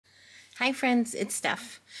Hi friends, it's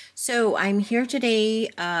Steph. So I'm here today.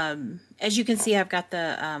 As you can see, I've got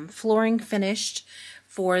the flooring finished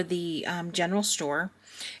for the general store.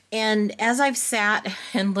 And as I've sat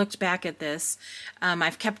and looked back at this,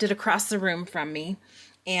 I've kept it across the room from me.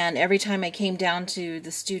 And every time I came down to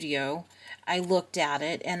the studio, I looked at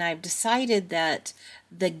it and I've decided that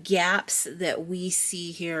the gaps that we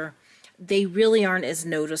see here, they really aren't as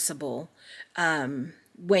noticeable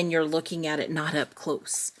when you're looking at it not up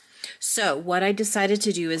close. So what I decided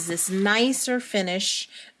to do is this nicer finish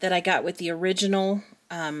that I got with the original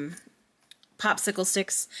popsicle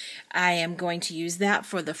sticks. I am going to use that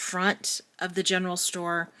for the front of the general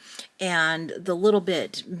store, and the little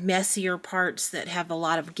bit messier parts that have a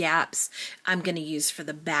lot of gaps I'm going to use for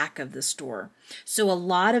the back of the store. So a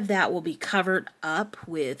lot of that will be covered up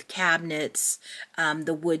with cabinets,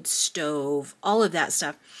 the wood stove, all of that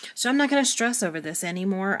stuff. So I'm not going to stress over this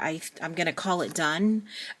anymore. I'm going to call it done.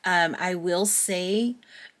 I will say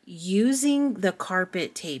using the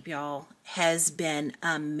carpet tape, y'all, has been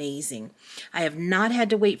amazing. I have not had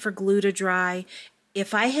to wait for glue to dry.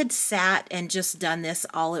 If I had sat and just done this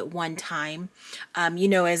all at one time, you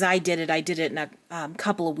know, as I did it in a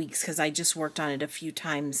couple of weeks because I just worked on it a few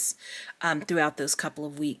times throughout those couple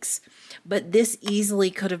of weeks. But this easily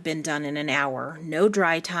could have been done in an hour. No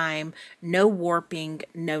dry time, no warping,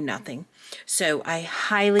 no nothing. So I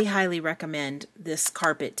highly, highly recommend this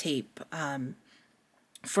carpet tape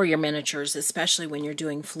for your miniatures, especially when you're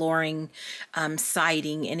doing flooring,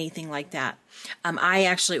 siding, anything like that. I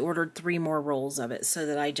actually ordered 3 more rolls of it so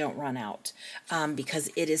that I don't run out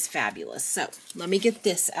because it is fabulous. So let me get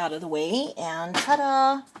this out of the way, and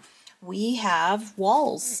ta-da! We have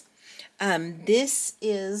walls. This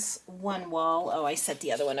is one wall. Oh, I set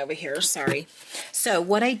the other one over here. Sorry. So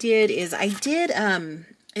what I did is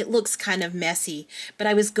it looks kind of messy, but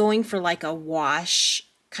I was going for like a wash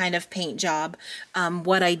kind of paint job.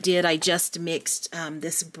 What I did, I just mixed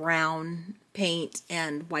this brown paint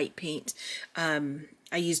and white paint.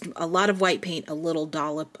 I used a lot of white paint, a little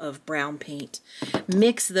dollop of brown paint,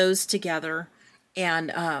 mixed those together,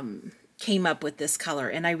 and came up with this color,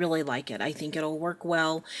 and I really like it. I think it'll work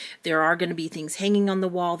well. There are going to be things hanging on the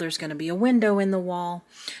wall. There's going to be a window in the wall,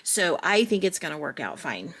 so I think it's going to work out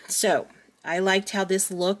fine. So I liked how this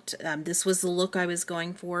looked. This was the look I was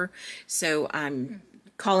going for, so I'm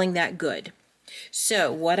calling that good.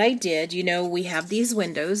 So what I did, you know, we have these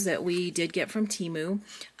windows that we did get from TEMU.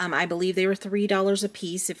 I believe they were $3 a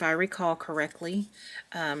piece, if I recall correctly.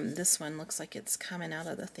 This one looks like it's coming out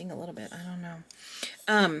of the thing a little bit. I don't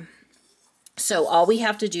know. So all we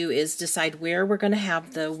have to do is decide where we're going to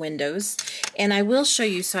have the windows. And I will show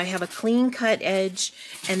you. So I have a clean cut edge,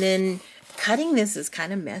 and then cutting this is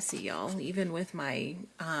kind of messy, y'all, even with my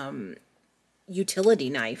utility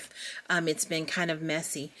knife. It's been kind of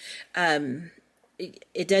messy.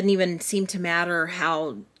 It doesn't even seem to matter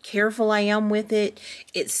how careful I am with it.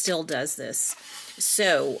 It still does this.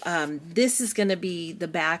 So this is going to be the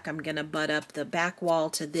back. I'm going to butt up the back wall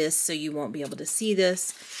to this so you won't be able to see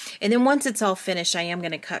this. And then once it's all finished, I am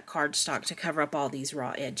going to cut cardstock to cover up all these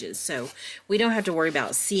raw edges. So we don't have to worry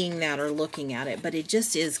about seeing that or looking at it, but it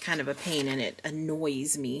just is kind of a pain and it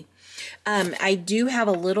annoys me. I do have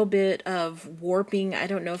a little bit of warping. I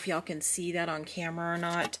don't know if y'all can see that on camera or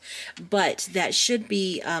not, but that should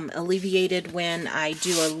be alleviated when I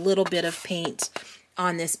do a little bit of paint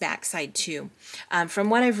on this back side too. From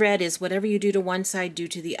what I've read is whatever you do to one side, do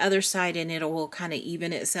to the other side, and it will kind of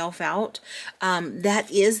even itself out. That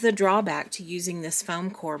is the drawback to using this foam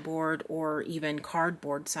core board or even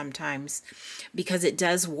cardboard sometimes, because it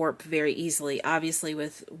does warp very easily. Obviously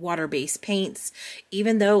with water-based paints,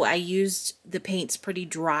 even though I used the paints pretty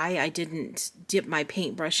dry, I didn't dip my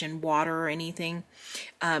paintbrush in water or anything,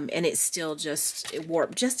 and it still it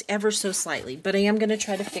warped just ever so slightly, but I am going to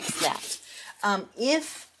try to fix that.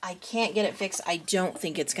 If I can't get it fixed, I don't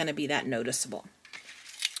think it's going to be that noticeable.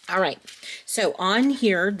 All right, so on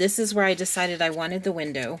here, this is where I decided I wanted the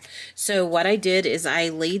window. So what I did is I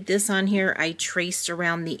laid this on here. I traced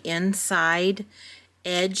around the inside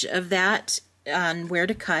edge of that on where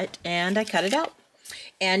to cut, and I cut it out.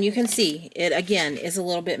 And you can see it, again, is a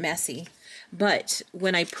little bit messy. But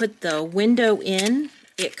when I put the window in,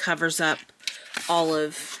 it covers up all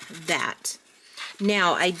of that.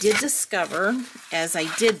 Now, I did discover, as I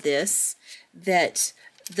did this, that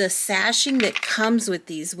the sashing that comes with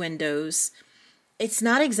these windows, it's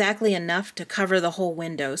not exactly enough to cover the whole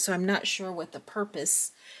window, so I'm not sure what the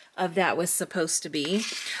purpose of that was supposed to be.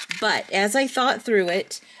 But as I thought through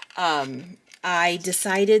it, I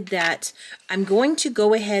decided that I'm going to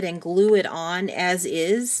go ahead and glue it on as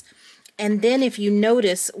is, and then if you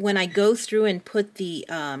notice, when I go through and put the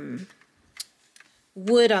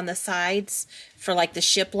wood on the sides for like the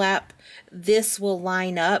shiplap, this will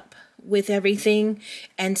line up with everything.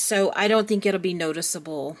 And so I don't think it'll be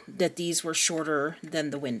noticeable that these were shorter than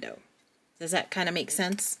the window. Does that kind of make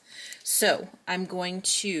sense? So I'm going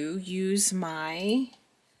to use my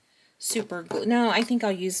super glue. No, I think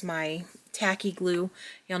I'll use my tacky glue.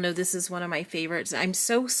 Y'all know this is one of my favorites. I'm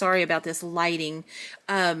so sorry about this lighting.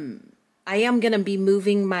 I am going to be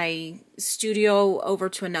moving my studio over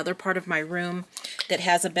to another part of my room that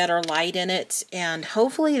has a better light in it, and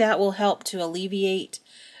hopefully that will help to alleviate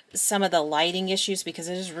some of the lighting issues, because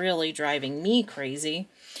it is really driving me crazy,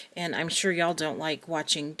 and I'm sure y'all don't like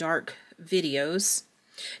watching dark videos.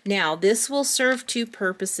 Now, this will serve two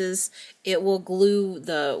purposes. It will glue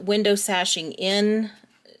the window sashing in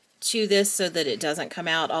to this so that it doesn't come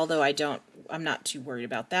out, although I'm not too worried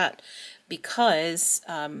about that, because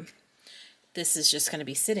this is just going to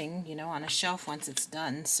be sitting, you know, on a shelf once it's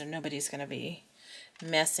done, so nobody's going to be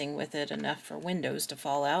messing with it enough for windows to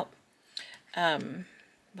fall out.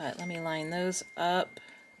 But let me line those up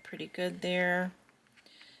pretty good there.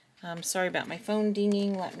 Sorry about my phone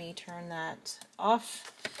dinging. Let me turn that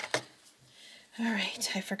off.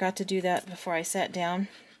 Alright, I forgot to do that before I sat down.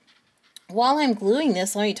 While I'm gluing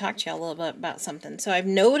this, let me talk to y'all a little bit about something. So I've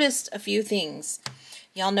noticed a few things.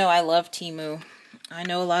 Y'all know I love TEMU. I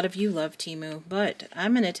know a lot of you love TEMU, but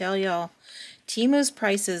I'm going to tell y'all, TEMU's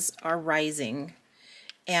prices are rising.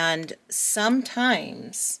 And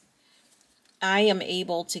sometimes I am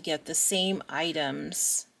able to get the same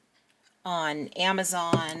items on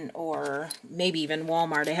Amazon or maybe even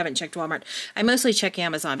Walmart. I haven't checked Walmart. I mostly check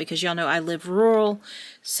Amazon because y'all know I live rural,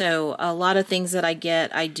 so a lot of things that I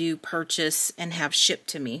get I do purchase and have shipped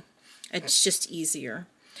to me. It's just easier.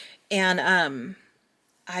 And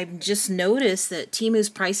I've just noticed that Temu's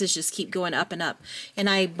prices just keep going up and up. And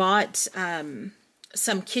I bought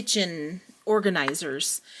some kitchen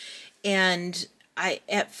organizers, and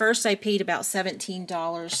at first I paid about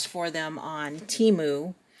 $17 for them on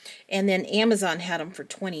Temu, and then Amazon had them for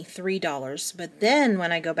 $23. But then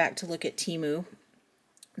when I go back to look at Temu,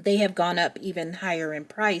 they have gone up even higher in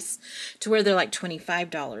price to where they're like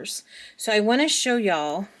 $25. So I want to show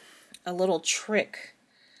y'all a little trick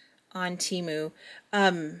on Temu.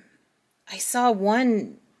 I saw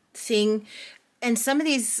one thing, and some of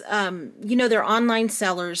these, you know, they're online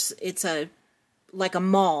sellers. It's like a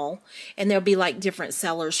mall, and there'll be like different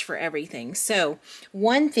sellers for everything. So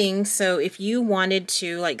one thing, so if you wanted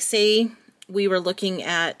to, like, say we were looking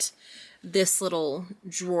at this little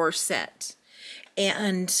drawer set,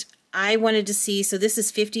 and I wanted to see, so this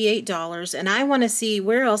is $58, and I want to see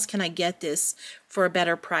where else can I get this for a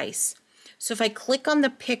better price. So if I click on the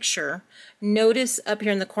picture, notice up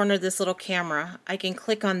here in the corner of this little camera, I can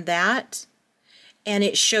click on that, and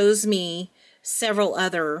it shows me several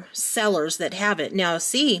other sellers that have it. Now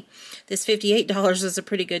see, this $58 is a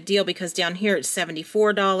pretty good deal, because down here it's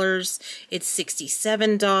 $74, it's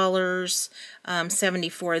 $67,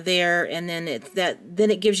 $74 there, and then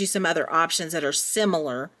it gives you some other options that are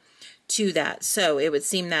similar to that. So it would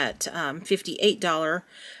seem that $58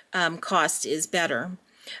 cost is better.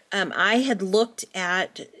 I had looked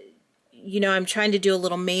at, you know, I'm trying to do a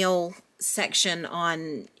little mail section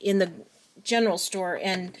in the general store,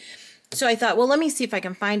 and so I thought, well, let me see if I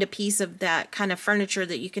can find a piece of that kind of furniture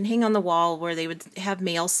that you can hang on the wall where they would have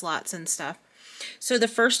mail slots and stuff. So the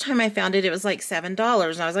first time I found it, it was like $7, and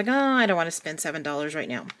I was like, oh, I don't want to spend $7 right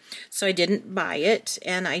now. So I didn't buy it,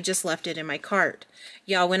 and I just left it in my cart.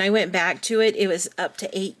 Y'all, when I went back to it, it was up to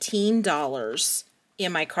 $18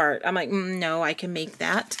 in my cart. I'm like, no, I can make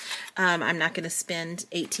that. I'm not going to spend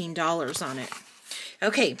 $18 on it.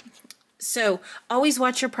 Okay. So always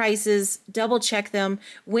watch your prices, double check them.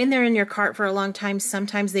 When they're in your cart for a long time,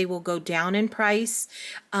 sometimes they will go down in price,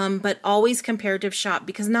 but always comparative shop,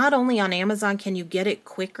 because not only on Amazon can you get it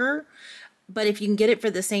quicker, but if you can get it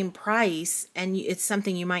for the same price and it's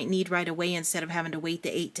something you might need right away instead of having to wait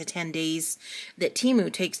the 8 to 10 days that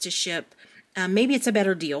Temu takes to ship, maybe it's a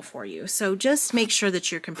better deal for you. So just make sure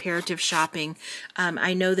that you're comparative shopping.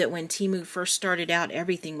 I know that when Temu first started out,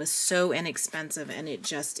 everything was so inexpensive, and it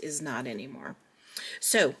just is not anymore.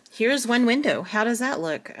 So here's one window. How does that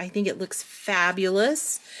look? I think it looks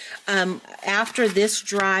fabulous. After this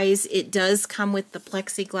dries, it does come with the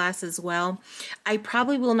plexiglass as well. I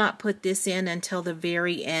probably will not put this in until the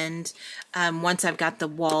very end, once I've got the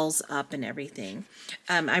walls up and everything.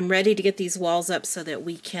 I'm ready to get these walls up so that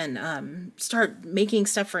we can start making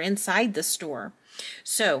stuff for inside the store.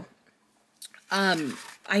 So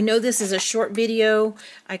I know this is a short video.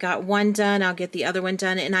 I got one done. I'll get the other one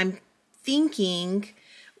done, and I'm thinking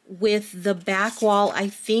with the back wall, I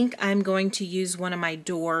think I'm going to use one of my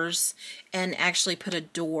doors and actually put a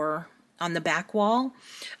door on the back wall.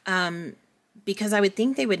 Because I would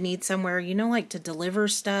think they would need somewhere, you know, like to deliver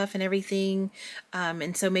stuff and everything.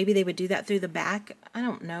 And so maybe they would do that through the back. I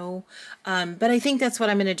don't know. But I think that's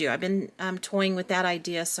what I'm going to do. I've been toying with that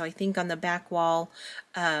idea. So I think on the back wall,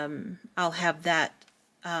 I'll have that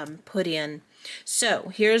put in.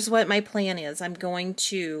 So here's what my plan is. I'm going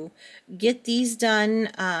to get these done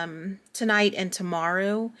tonight and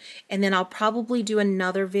tomorrow, and then I'll probably do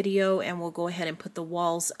another video and we'll go ahead and put the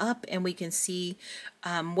walls up and we can see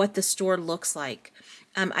what the store looks like.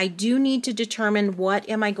 I do need to determine what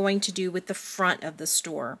am I going to do with the front of the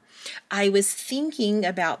store. I was thinking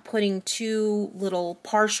about putting 2 little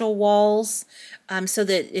partial walls so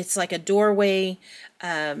that it's like a doorway,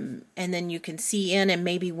 and then you can see in, and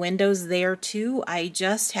maybe windows there too. I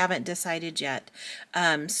just haven't decided yet.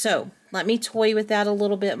 So let me toy with that a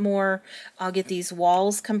little bit more. I'll get these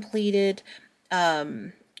walls completed.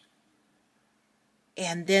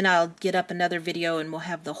 And then I'll get up another video and we'll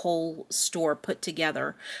have the whole store put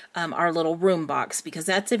together, our little room box, because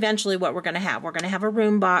that's eventually what we're going to have. We're going to have a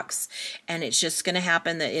room box, and it's just going to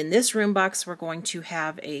happen that in this room box we're going to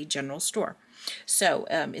have a general store. So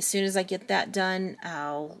as soon as I get that done,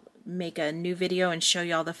 I'll make a new video and show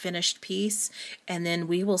you all the finished piece, and then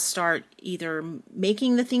we will start either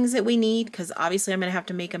making the things that we need, because obviously I'm going to have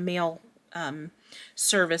to make a mail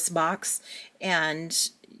service box, and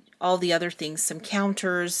all the other things, some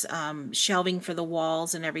counters, shelving for the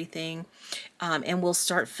walls and everything, and we'll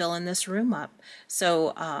start filling this room up.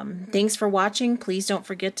 So thanks for watching. Please don't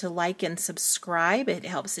forget to like and subscribe. It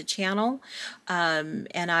helps the channel,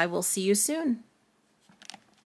 and I will see you soon.